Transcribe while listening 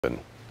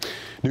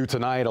New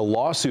tonight, a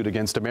lawsuit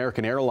against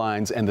American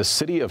Airlines and the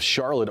city of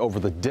Charlotte over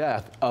the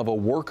death of a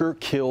worker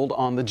killed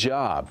on the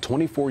job.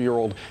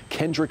 24-year-old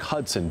Kendrick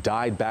Hudson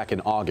died back in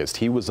August.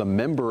 He was a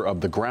member of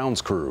the grounds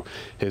crew.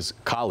 His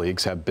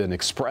colleagues have been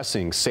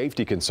expressing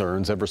safety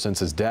concerns ever since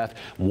his death,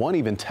 one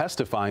even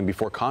testifying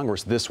before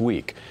Congress this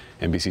week.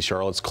 NBC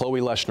Charlotte's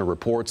Chloe Leshner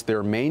reports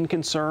their main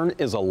concern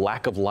is a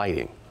lack of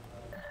lighting.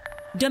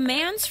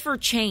 Demands for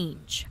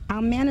change.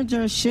 Our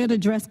managers should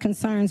address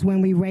concerns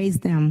when we raise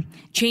them.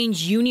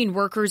 Change union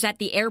workers at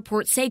the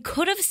airport say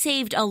could have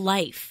saved a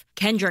life.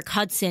 Kendrick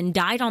Hudson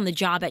died on the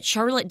job at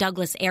Charlotte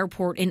Douglas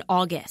Airport in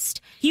August.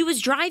 He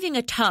was driving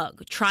a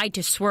tug, tried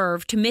to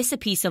swerve to miss a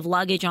piece of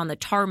luggage on the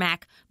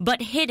tarmac,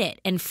 but hit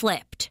it and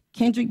flipped.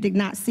 Kendrick did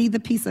not see the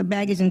piece of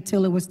baggage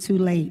until it was too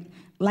late,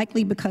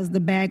 likely because the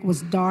bag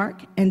was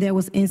dark and there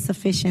was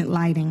insufficient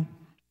lighting.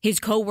 His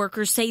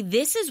co-workers say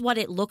this is what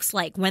it looks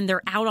like when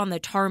they're out on the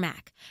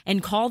tarmac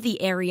and call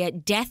the area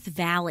Death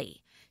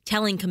Valley,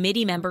 telling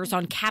committee members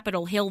on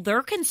Capitol Hill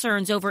their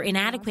concerns over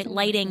inadequate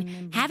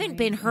lighting haven't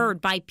been heard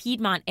by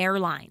Piedmont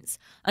Airlines,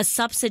 a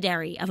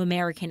subsidiary of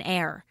American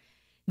Air.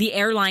 The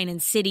airline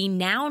and city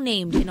now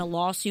named in a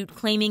lawsuit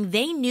claiming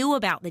they knew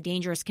about the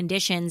dangerous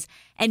conditions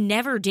and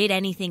never did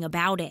anything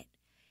about it.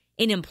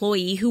 An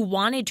employee who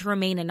wanted to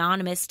remain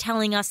anonymous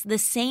telling us the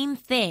same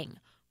thing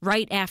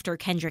right after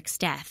Kendrick's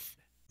death.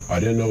 I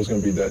didn't know it was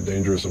going to be that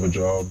dangerous of a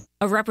job.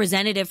 A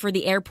representative for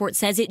the airport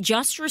says it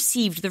just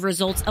received the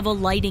results of a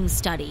lighting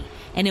study,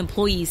 and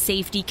employee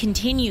safety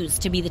continues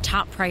to be the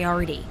top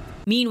priority.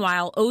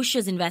 Meanwhile,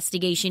 OSHA's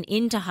investigation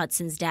into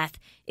Hudson's death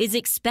is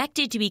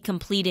expected to be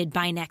completed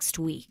by next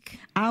week.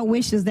 Our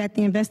wish is that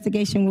the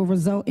investigation will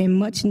result in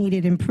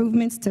much-needed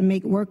improvements to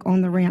make work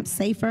on the ramp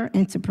safer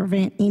and to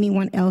prevent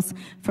anyone else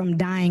from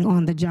dying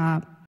on the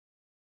job.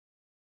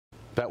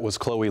 That was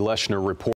Chloe Leshner reporting.